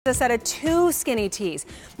A set of 2 skinny tees.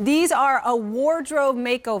 These are a wardrobe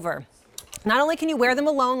makeover. Not only can you wear them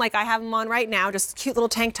alone like I have them on right now, just cute little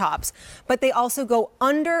tank tops, but they also go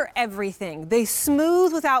under everything. They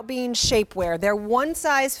smooth without being shapewear. They're one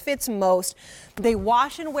size fits most. They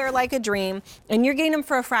wash and wear like a dream, and you're getting them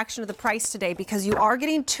for a fraction of the price today because you are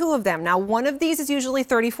getting 2 of them. Now, one of these is usually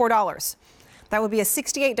 $34. That would be a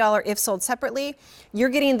 $68 if sold separately. You're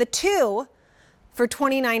getting the 2 for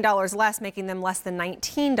 $29 less, making them less than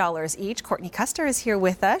 $19 each. Courtney Custer is here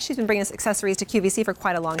with us. She's been bringing us accessories to QVC for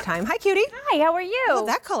quite a long time. Hi, cutie. Hi, how are you? I love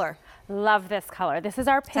that color. Love this color. This is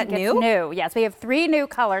our pink. Is that new? It's new. Yes, we have 3 new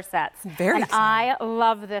color sets. Very exciting. I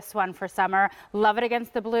love this one for summer. Love it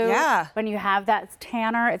against the blue. Yeah. When you have that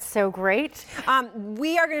tanner, it's so great.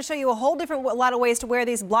 We are going to show you a whole different lot of ways to wear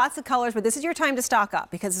these, lots of colors, but this is your time to stock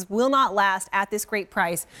up because this will not last at this great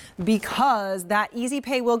price because that easy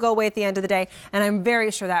pay will go away at the end of the day, and I'm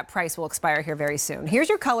very sure that price will expire here very soon. Here's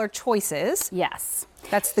your color choices. Yes.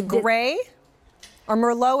 That's the gray or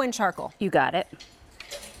Merlot and charcoal. You got it.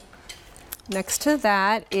 Next to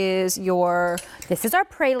that is your... This is our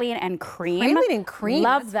praline and cream. Praline and cream.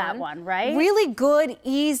 Love that one, right? Really good,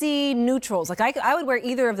 easy neutrals. Like I would wear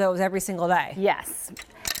either of those every single day. Yes.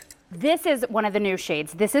 This is one of the new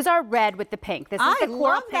shades. This is our red with the pink. This is the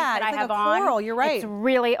coral pink that I have on. Coral, you're right. It's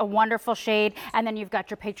really a wonderful shade. And then you've got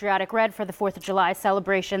your patriotic red for the 4th of July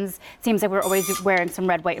celebrations. Seems like we're always wearing some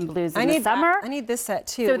red, white, and blues in the summer. I need this set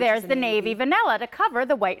too. So there's the navy vanilla to cover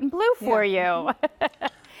the white and blue for you.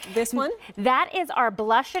 This one? That is our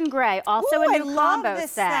blush and gray, also a new combo I love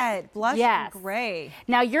this set. Blush yes. and gray.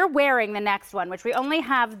 Now you're wearing the next one, which we only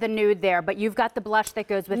have the nude there, but you've got the blush that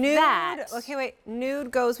goes with nude, that. Okay, wait. Nude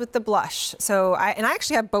goes with the blush. So I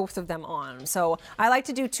actually have both of them on. So I like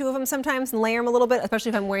to do 2 of them sometimes and layer them a little bit, especially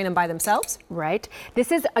if I'm wearing them by themselves. Right.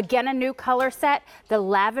 This is again a new color set. The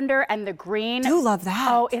lavender and the green. I do love that.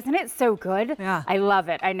 Oh, isn't it so good? Yeah. I love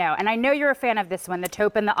it. I know. And I know you're a fan of this one, the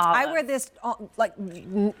taupe and the olive. I wear this like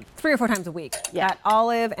 3 or 4 times a week. Yeah. That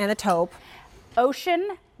olive and a taupe.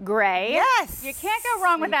 Ocean gray. Yes. You can't go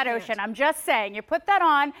wrong with that ocean. I'm just saying. You put that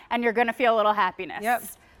on and you're going to feel a little happiness. Yep.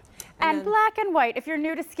 And black and white. If you're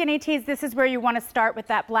new to skinny tees, this is where you want to start with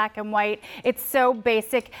that black and white. It's so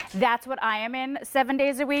basic. That's what I am in 7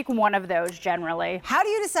 days a week, one of those generally. How do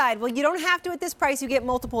you decide? Well, you don't have to at this price. You get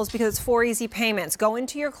multiples because it's 4 easy payments. Go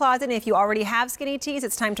into your closet, and if you already have skinny tees,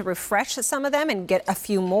 it's time to refresh some of them and get a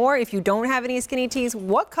few more. If you don't have any skinny tees,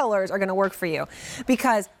 what colors are going to work for you?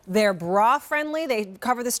 Because they're bra friendly. They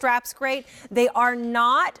cover the straps great. They are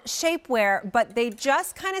not shapewear, but they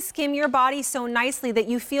just kind of skim your body so nicely that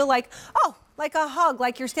you feel like, oh, like a hug,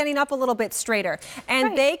 like you're standing up a little bit straighter.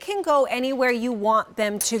 And they can go anywhere you want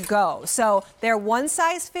them to go. So they're one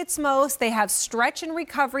size fits most. They have stretch and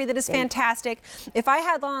recovery that is fantastic. If I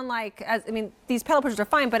had on these pedal pushers are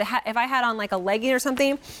fine, but if I had on like a legging or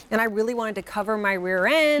something and I really wanted to cover my rear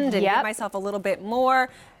end and give myself a little bit more,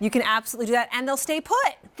 you can absolutely do that and they'll stay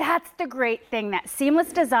put. That's the great thing. That seamless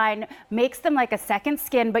design makes them like a second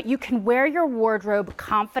skin, but you can wear your wardrobe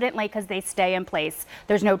confidently because they stay in place.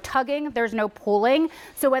 There's no tugging, there's no pulling.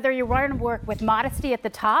 So whether you want to work with modesty at the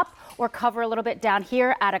top or cover a little bit down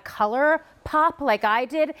here, add a color pop like I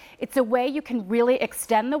did, it's a way you can really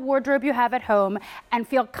extend the wardrobe you have at home and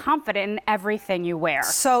feel confident in everything you wear.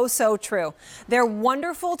 So true. They're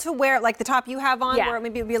wonderful to wear, like the top you have on, where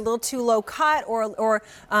maybe it would be a little too low cut, or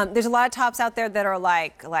there's a lot of tops out there that are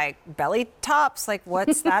like belly tops. Like,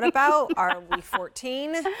 what's that about? Are we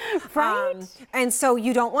 14? Right. And so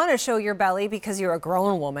you don't want to show your belly because you're a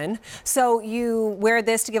grown woman. So you wear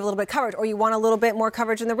this to give a little bit of coverage, or you want a little bit more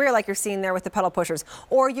coverage in the rear, like you're seeing there with the pedal pushers,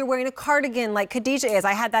 or you're wearing a cardigan like Khadijah is.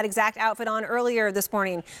 I had that exact outfit on earlier this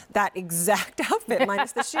morning, that exact outfit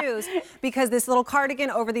minus the shoes, because this little cardigan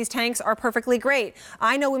over these tanks are perfectly great.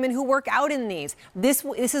 I know women who work out in these. This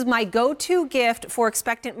is my go-to gift for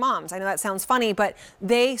expectant moms. I know that sounds funny, but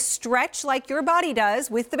they stretch like your body does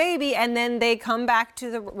with the baby, and then they come back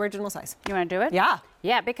to the original size. You want to do it? Yeah.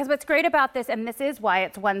 Yeah, because what's great about this, and this is why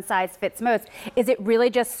it's one size fits most, is it really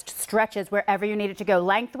just stretches wherever you need it to go,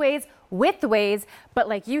 lengthways, widthways, but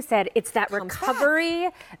like you said, it's that recovery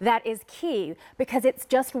that is key because it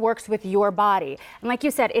just works with your body. And like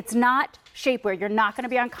you said, it's not shapewear. You're not going to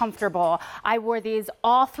be uncomfortable. I wore these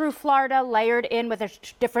all through Florida, layered in with a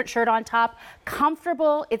different shirt on top.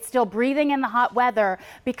 Comfortable. It's still breathing in the hot weather.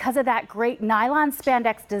 Because of that great nylon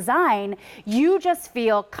spandex design, you just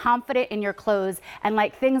feel confident in your clothes and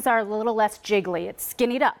like things are a little less jiggly. It's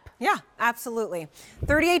skinnied up. Yeah, absolutely.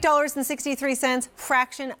 $38.63,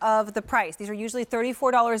 fraction of the price. These are usually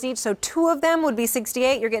 $34 each, so 2 of them would be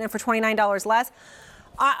 $68. You're getting it for $29 less.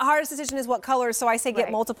 Hardest decision is what colors, so I say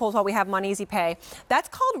get multiples while we have them on Easy Pay. That's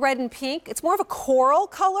called red and pink. It's more of a coral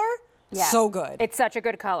color. Yeah. So good. It's such a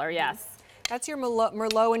good color, yes. That's your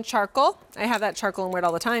Merlot and charcoal. I have that charcoal and wear it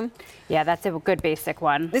all the time. Yeah, that's a good basic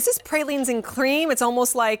one. This is pralines and cream. It's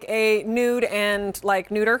almost like a nude and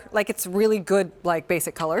like neuter. Like it's really good, like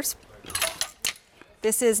basic colors.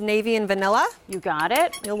 This is navy and vanilla. You got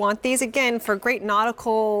it. You'll want these again for great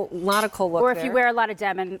nautical look. Or if you wear a lot of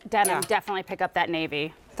denim, definitely pick up that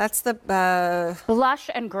navy. That's the blush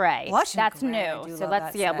and gray. Blush and that's gray. new. So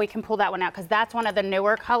let's we can pull that one out because that's one of the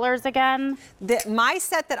newer colors again. My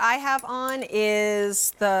set that I have on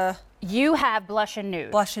is the You have blush and nude.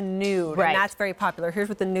 Blush and nude, right. And that's very popular. Here's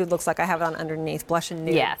what the nude looks like. I have it on underneath, blush and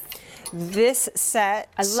nude. Yes. This set.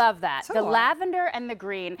 I love that. So the lavender and the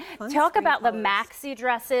green. Talk about the maxi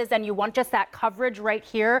dresses and you want just that coverage right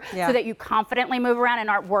here so that you confidently move around and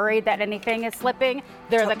aren't worried that anything is slipping.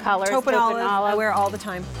 They're the colors. Taupe and olive. I wear all the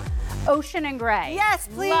time. Ocean and gray. Yes,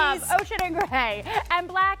 please. Love ocean and gray. And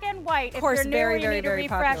black and white. Of course, if you're new, you need to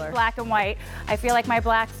refresh popular. Black and white. I feel like my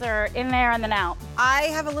blacks are in there and then out. I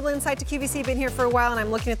have a little insight to QVC. Been here for a while, and I'm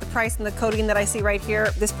looking at the price and the coding that I see right here.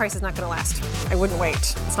 This price is not going to last. I wouldn't wait.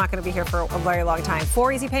 It's not going to be here for a very long time.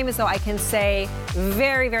 4 easy payments, though, I can say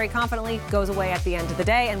very, very confidently goes away at the end of the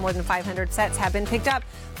day, and more than 500 sets have been picked up.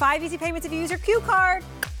 5 easy payments if you use your Q card.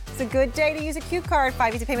 It's a good day to use a Q card.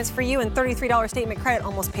 5 easy payments for you, and $33 statement credit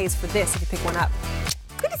almost pays for this if you pick one up.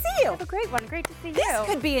 Good to see you. Have a great one. Great to see you. This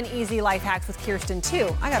could be an easy life hacks with Kirsten,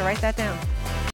 too. I got to write that down.